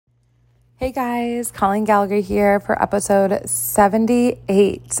Hey guys, Colleen Gallagher here for episode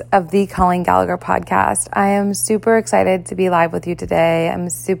 78 of the Colleen Gallagher podcast. I am super excited to be live with you today. I'm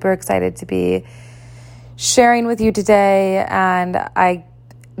super excited to be sharing with you today, and I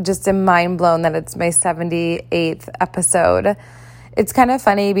just am mind blown that it's my 78th episode. It's kind of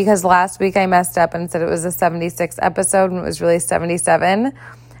funny because last week I messed up and said it was a 76th episode when it was really 77.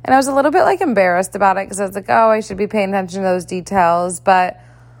 And I was a little bit embarrassed about it because I was like, oh, I should be paying attention to those details. But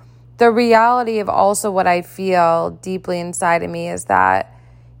the reality of also what I feel deeply inside of me is that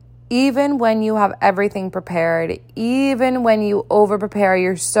even when you have everything prepared, even when you over-prepare,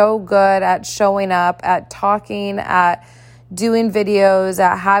 you're so good at showing up, at talking, at doing videos,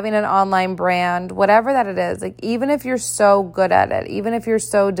 at having an online brand, whatever that it is, even if you're so good at it, even if you're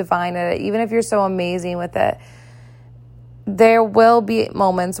so divine at it, even if you're so amazing with it, there will be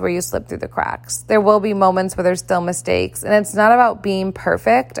moments where you slip through the cracks. There will be moments where there's still mistakes. And it's not about being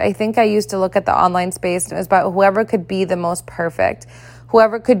perfect. I think I used to look at the online space and it was about whoever could be the most perfect,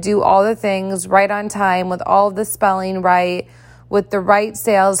 whoever could do all the things right on time, with all of the spelling right, with the right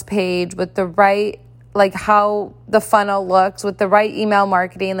sales page, with the right, how the funnel looks, with the right email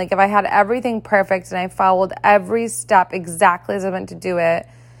marketing. If I had everything perfect and I followed every step exactly as I meant to do it,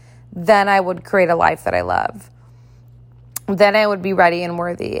 then I would create a life that I love. Then I would be ready and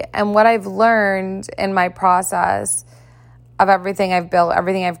worthy. And what I've learned in my process of everything I've built,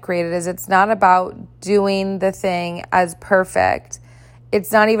 everything I've created, is it's not about doing the thing as perfect.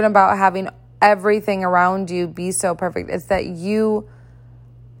 It's not even about having everything around you be so perfect. It's that you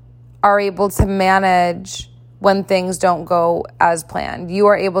are able to manage when things don't go as planned. You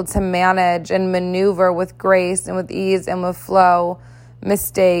are able to manage and maneuver with grace and with ease and with flow,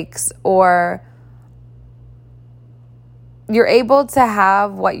 mistakes, or you're able to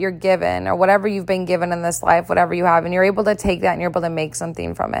have what you're given or whatever you've been given in this life, whatever you have, and you're able to take that and you're able to make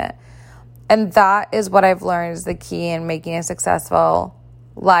something from it. And that is what I've learned is the key in making a successful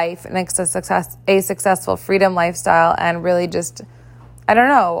life and a successful freedom lifestyle, and really just, a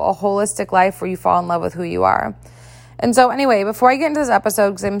holistic life where you fall in love with who you are. And so anyway, before I get into this episode,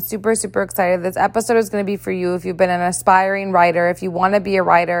 because I'm super, super excited, this episode is going to be for you if you've been an aspiring writer, if you want to be a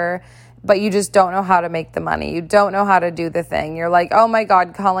writer, but you just don't know how to make the money. You don't know how to do the thing. You're like, oh my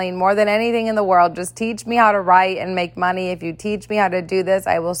God, Colleen, more than anything in the world, just teach me how to write and make money. If you teach me how to do this,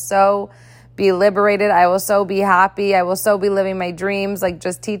 I will so be liberated. I will so be happy. I will so be living my dreams.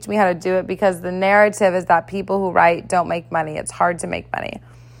 Just teach me how to do it, because the narrative is that people who write don't make money. It's hard to make money.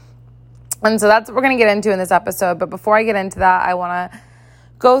 And so that's what we're going to get into in this episode. But before I get into that, I want to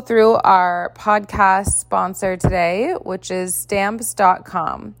go through our podcast sponsor today, which is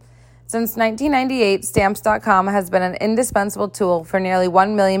Stamps.com. Since 1998, Stamps.com has been an indispensable tool for nearly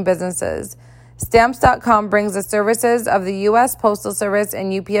 1 million businesses. Stamps.com brings the services of the U.S. Postal Service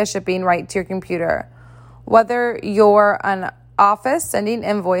and UPS shipping right to your computer. Whether you're an office sending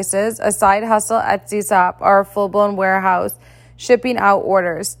invoices, a side hustle Etsy shop, or a full-blown warehouse shipping out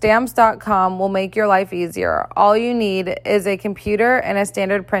orders, Stamps.com will make your life easier. All you need is a computer and a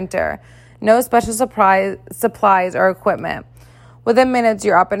standard printer. No special supplies or equipment. Within minutes,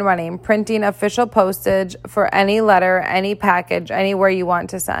 you're up and running, printing official postage for any letter, any package, anywhere you want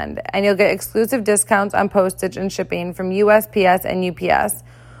to send. And you'll get exclusive discounts on postage and shipping from USPS and UPS.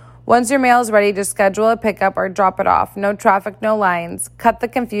 Once your mail is ready, just schedule a pickup or drop it off. No traffic, no lines. Cut the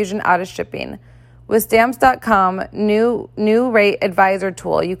confusion out of shipping. With Stamps.com, new rate advisor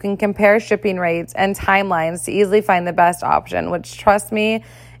tool, you can compare shipping rates and timelines to easily find the best option, which, trust me,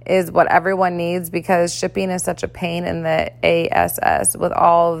 is what everyone needs, because shipping is such a pain in the ass with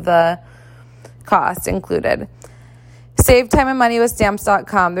all of the costs included. Save time and money with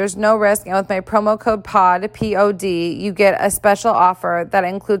Stamps.com. There's no risk, and with my promo code POD, P-O-D, you get a special offer that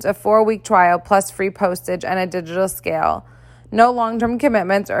includes a 4-week trial plus free postage and a digital scale. No long-term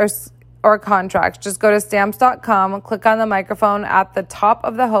commitments or contracts. Just go to Stamps.com, click on the microphone at the top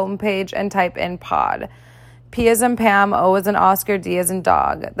of the homepage, and type in POD. P as in Pam, O as in Oscar, D as in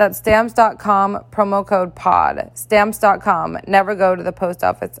dog. That's Stamps.com, promo code POD. Stamps.com. Never go to the post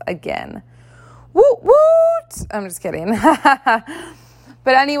office again. Woot woot! I'm just kidding. But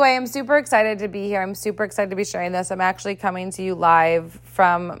anyway, I'm super excited to be here. I'm super excited to be sharing this. I'm actually coming to you live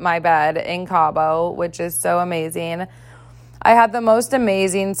from my bed in Cabo, which is so amazing. I had the most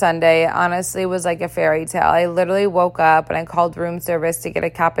amazing Sunday. Honestly, it was like a fairy tale. I literally woke up and I called room service to get a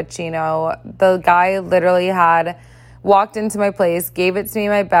cappuccino. The guy literally had walked into my place, gave it to me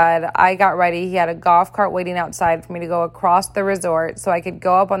in my bed. I got ready. He had a golf cart waiting outside for me to go across the resort so I could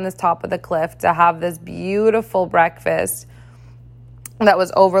go up on this top of the cliff to have this beautiful breakfast that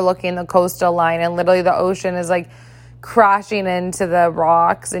was overlooking the coastal line. And literally the ocean is crashing into the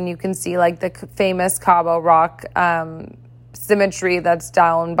rocks, and you can see like the famous Cabo Rock symmetry that's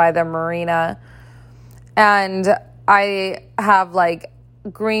down by the marina. And I have like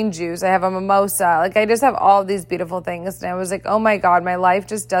green juice, I have a mimosa, like I just have all these beautiful things. And I was like, oh my God, my life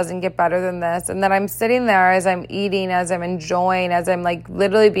just doesn't get better than this. And then I'm sitting there as I'm eating, as I'm enjoying, as I'm like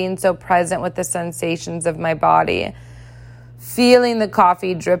literally being so present with the sensations of my body, feeling the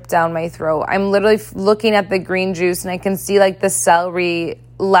coffee drip down my throat. I'm literally looking at the green juice, and I can see like the celery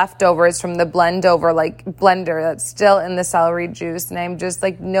leftovers from the blender that's still in the celery juice. And I'm just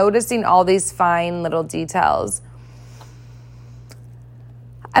like noticing all these fine little details.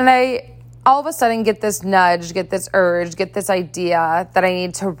 And I all of a sudden get this nudge, get this urge, get this idea that I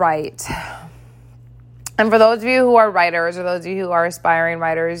need to write. And for those of you who are writers, or those of you who are aspiring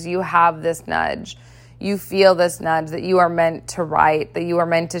writers, you have this nudge. You feel this nudge that you are meant to write, that you are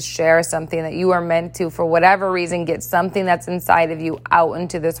meant to share something, that you are meant to, for whatever reason, get something that's inside of you out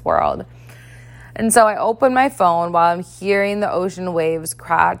into this world. And so I open my phone while I'm hearing the ocean waves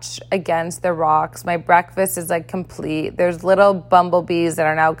crash against the rocks. My breakfast is like complete. There's little bumblebees that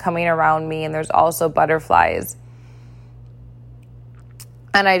are now coming around me, and there's also butterflies.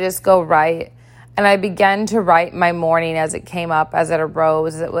 And I just go write. And I began to write my morning as it came up, as it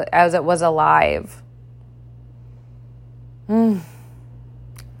arose, as it was alive. And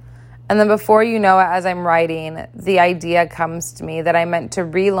then before you know it, as I'm writing, the idea comes to me that I meant to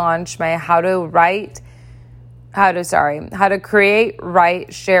relaunch my how to create,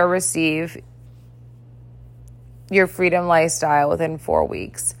 write, share, receive your freedom lifestyle within 4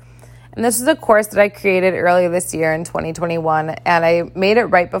 weeks. And this is a course that I created earlier this year in 2021, and I made it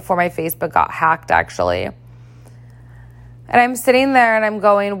right before my Facebook got hacked, actually. And I'm sitting there and I'm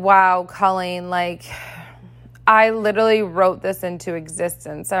going, wow, Colleen, like, I literally wrote this into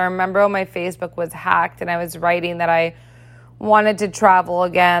existence. I remember when my Facebook was hacked and I was writing that I wanted to travel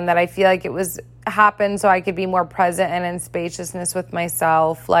again, that I feel like it was happened so I could be more present and in spaciousness with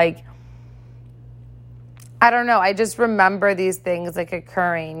myself. Like, I don't know. I just remember these things like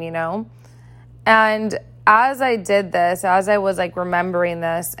occurring, And as I did this, as I was like remembering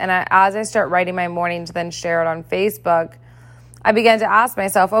this, and as I start writing my morning to then share it on Facebook, I began to ask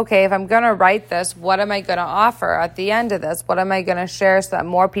myself, okay, if I'm going to write this, what am I going to offer at the end of this? What am I going to share so that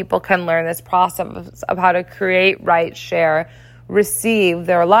more people can learn this process of how to create, write, share, receive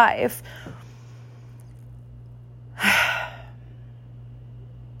their life?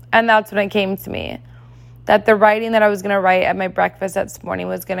 And that's when it came to me, that the writing that I was going to write at my breakfast this morning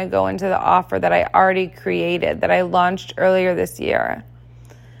was going to go into the offer that I already created, that I launched earlier this year.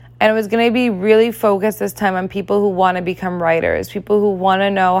 And it was going to be really focused this time on people who want to become writers, people who want to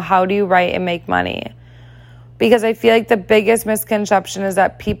know, how do you write and make money? Because I feel like the biggest misconception is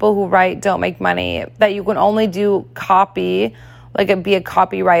that people who write don't make money, that you can only do copy, like be a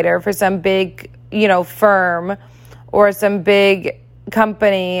copywriter for some big, firm or some big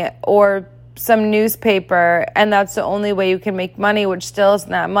company or some newspaper, and that's the only way you can make money, which still isn't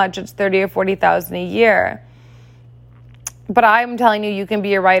that much. It's $30,000 or $40,000 a year. But I'm telling you, you can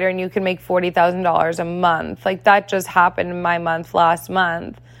be a writer and you can make $40,000 a month. Like, that just happened in my month last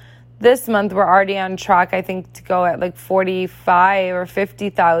month. This month, we're already on track, I think, to go at like 45 or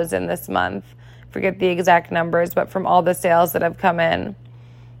 50,000 this month. Forget the exact numbers, but from all the sales that have come in.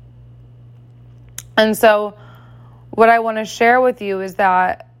 And so what I want to share with you is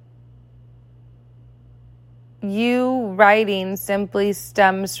that you writing simply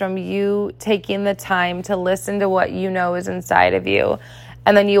stems from you taking the time to listen to what you know is inside of you,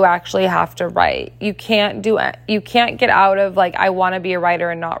 and then you actually have to write. You can't get out of like, I want to be a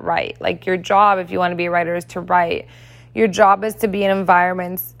writer and not write. Like, your job, if you want to be a writer, is to write. Your job is to be in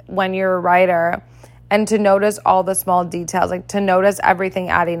environments when you're a writer and to notice all the small details, like to notice everything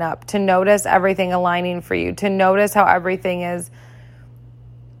adding up, to notice everything aligning for you, to notice how everything is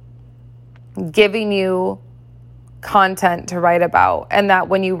giving you content to write about. And that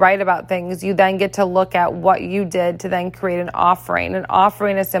when you write about things, you then get to look at what you did to then create an offering. An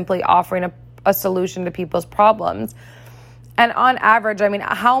offering is simply offering a solution to people's problems. And on average, I mean,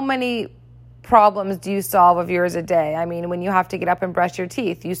 how many problems do you solve of yours a day? I mean, when you have to get up and brush your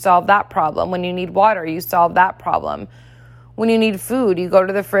teeth, you solve that problem. When you need water, you solve that problem. When you need food, you go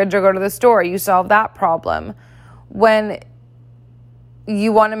to the fridge or go to the store, you solve that problem. When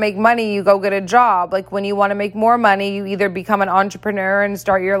you want to make money, you go get a job. Like, when you want to make more money, you either become an entrepreneur and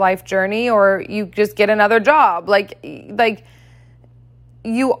start your life journey, or you just get another job. Like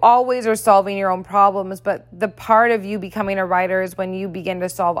you always are solving your own problems, but the part of you becoming a writer is when you begin to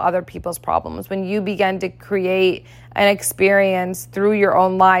solve other people's problems, when you begin to create an experience through your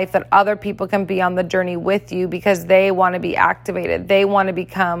own life that other people can be on the journey with you because they want to be activated. They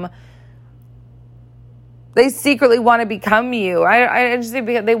secretly want to become you. I just think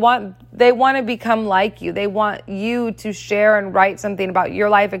because they want to become like you. They want you to share and write something about your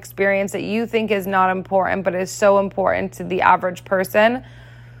life experience that you think is not important, but is so important to the average person.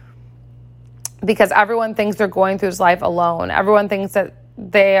 Because everyone thinks they're going through this life alone. Everyone thinks that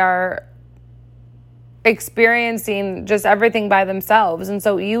they are experiencing just everything by themselves. And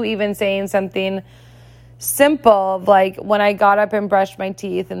so you even saying something simple, like when I got up and brushed my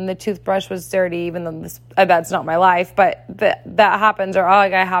teeth and the toothbrush was dirty, even though that's not my life, but that happens, or I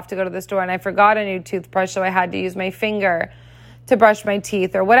have to go to the store and I forgot a new toothbrush, so I had to use my finger to brush my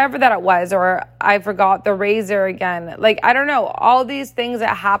teeth, or whatever that it was, or I forgot the razor again. Like, I don't know, all these things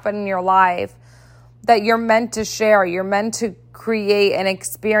that happen in your life that you're meant to share, you're meant to create an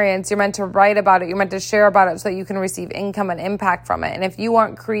experience, you're meant to write about it, you're meant to share about it so that you can receive income and impact from it. And if you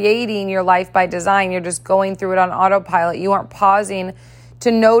aren't creating your life by design, you're just going through it on autopilot, you aren't pausing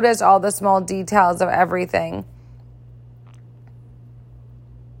to notice all the small details of everything,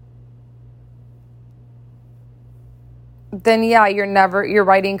 then your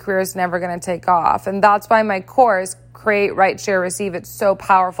writing career is never going to take off. And that's why my course, Create, Write, Share, Receive, it's so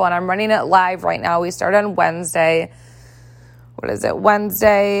powerful. And I'm running it live right now. We start on Wednesday.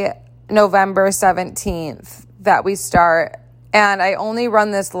 Wednesday, November 17th that we start. And I only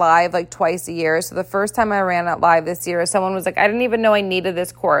run this live like twice a year. So the first time I ran it live this year, someone was like, I didn't even know I needed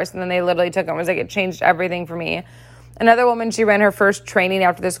this course. And then they literally took it and was like, it changed everything for me. Another woman, she ran her first training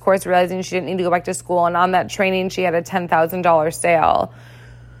after this course, realizing she didn't need to go back to school. And on that training, she had a $10,000 sale.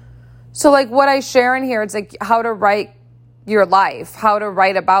 So like what I share in here, it's like how to write your life, how to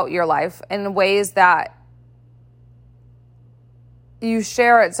write about your life in ways that you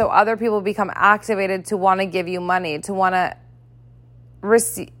share it so other people become activated to want to give you money, to want to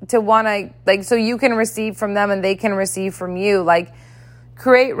receive, so you can receive from them and they can receive from you. Like,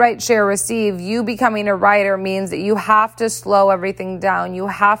 create, write, share, receive. You becoming a writer means that you have to slow everything down. You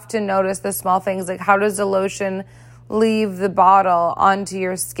have to notice the small things, like how does the lotion leave the bottle onto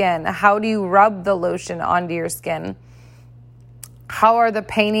your skin? How do you rub the lotion onto your skin? How are the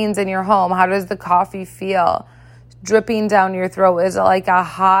paintings in your home? How does the coffee feel dripping down your throat? Is it like a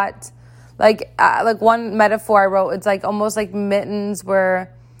hot, like one metaphor I wrote, it's like almost like mittens were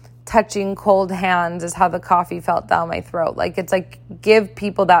touching cold hands is how the coffee felt down my throat. Like, it's like, give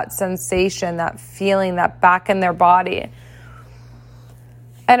people that sensation, that feeling, that back in their body.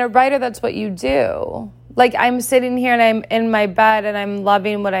 And a writer, that's what you do. Like, I'm sitting here and I'm in my bed and I'm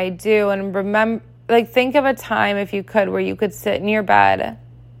loving what I do. And remember, like, think of a time, if you could, where you could sit in your bed,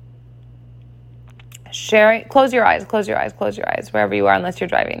 sharing, close your eyes, wherever you are, unless you're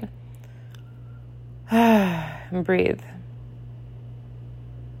driving. And breathe.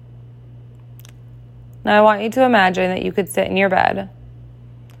 Now I want you to imagine that you could sit in your bed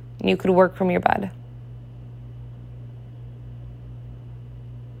and you could work from your bed.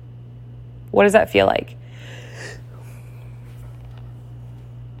 What does that feel like?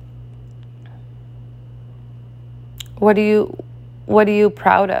 What are you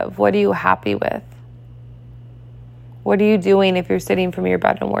proud of? What are you happy with? What are you doing if you're sitting from your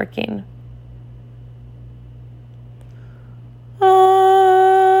bed and working?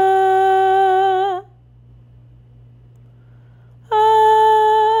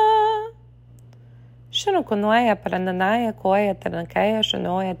 Shano kunoya parananaya koya taranakaya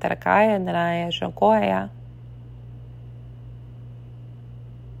shanoya tarakaya nanaya shankoya.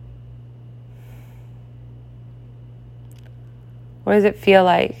 What does it feel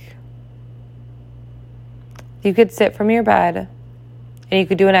like? You could sit from your bed and you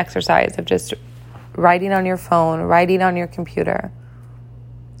could do an exercise of just writing on your phone, writing on your computer.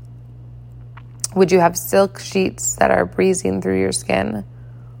 Would you have silk sheets that are breezing through your skin?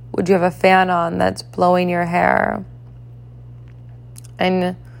 Would you have a fan on that's blowing your hair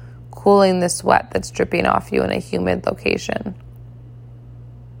and cooling the sweat that's dripping off you in a humid location?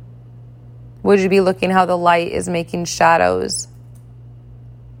 Would you be looking how the light is making shadows?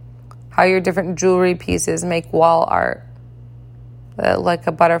 How your different jewelry pieces make wall art, like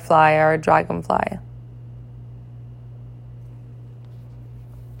a butterfly or a dragonfly?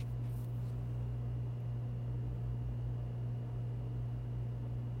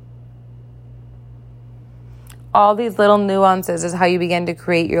 All these little nuances is how you begin to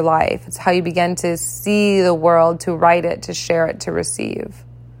create your life. It's how you begin to see the world, to write it, to share it, to receive.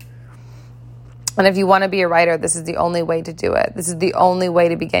 And if you want to be a writer, this is the only way to do it. This is the only way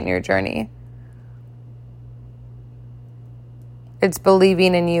to begin your journey. It's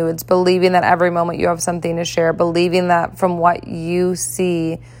believing in you. It's believing that every moment you have something to share. Believing that from what you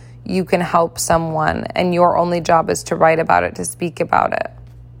see, you can help someone. And your only job is to write about it, to speak about it.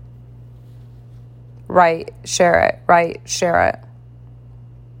 Write, share it. Write, share it.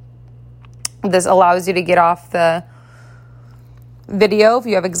 This allows you to get off the video if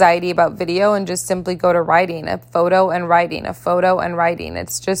you have anxiety about video and just simply go to writing, a photo and writing, a photo and writing.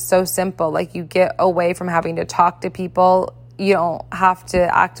 It's just so simple. Like, you get away from having to talk to people. You don't have to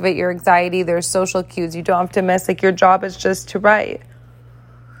activate your anxiety. There's social cues you don't have to miss. Like, your job is just to write.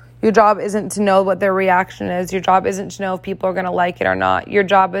 Your job isn't to know what their reaction is. Your job isn't to know if people are going to like it or not. Your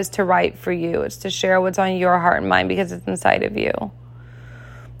job is to write for you. It's to share what's on your heart and mind because it's inside of you.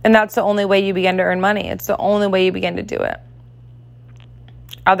 And that's the only way you begin to earn money. It's the only way you begin to do it.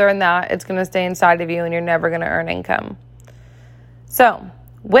 Other than that, it's going to stay inside of you and you're never going to earn income. So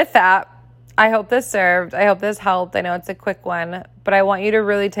with that, I hope this served. I hope this helped. I know it's a quick one, but I want you to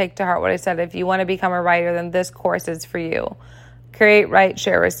really take to heart what I said. If you want to become a writer, then this course is for you. Create, Write,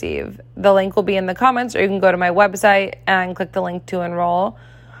 Share, Receive. The link will be in the comments, or you can go to my website and click the link to enroll.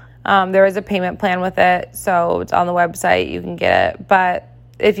 There is a payment plan with it, so it's on the website. You can get it. But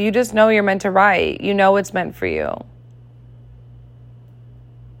if you just know you're meant to write, you know it's meant for you,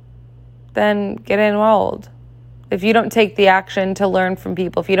 then get enrolled. If you don't take the action to learn from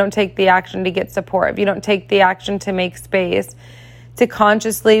people, if you don't take the action to get support, if you don't take the action to make space, to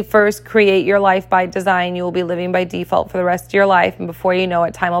consciously first create your life by design, you will be living by default for the rest of your life. And before you know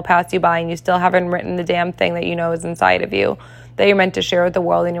it, time will pass you by and you still haven't written the damn thing that you know is inside of you, that you're meant to share with the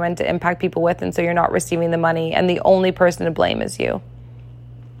world and you're meant to impact people with. And so you're not receiving the money, and the only person to blame is you.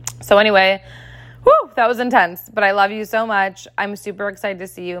 So anyway, that was intense, but I love you so much. I'm super excited to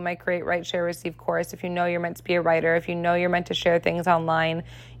see you in my Create, Write, Share, Receive course. If you know you're meant to be a writer, if you know you're meant to share things online,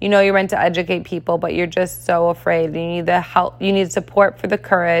 you know you're meant to educate people, but you're just so afraid. You need the help. You need support for the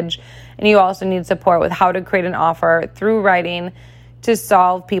courage, and you also need support with how to create an offer through writing to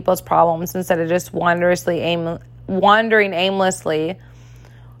solve people's problems instead of just wandering aimlessly,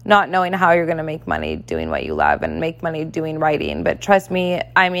 not knowing how you're going to make money doing what you love and make money doing writing. But trust me,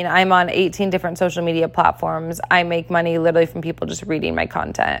 I mean, I'm on 18 different social media platforms. I make money literally from people just reading my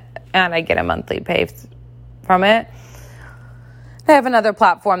content, and I get a monthly pay from it. I have another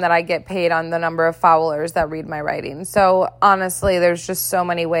platform that I get paid on the number of followers that read my writing. So honestly, there's just so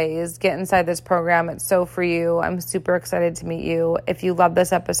many ways. Get inside this program. It's so for you. I'm super excited to meet you. If you love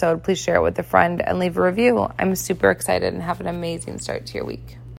this episode, please share it with a friend and leave a review. I'm super excited, and have an amazing start to your week.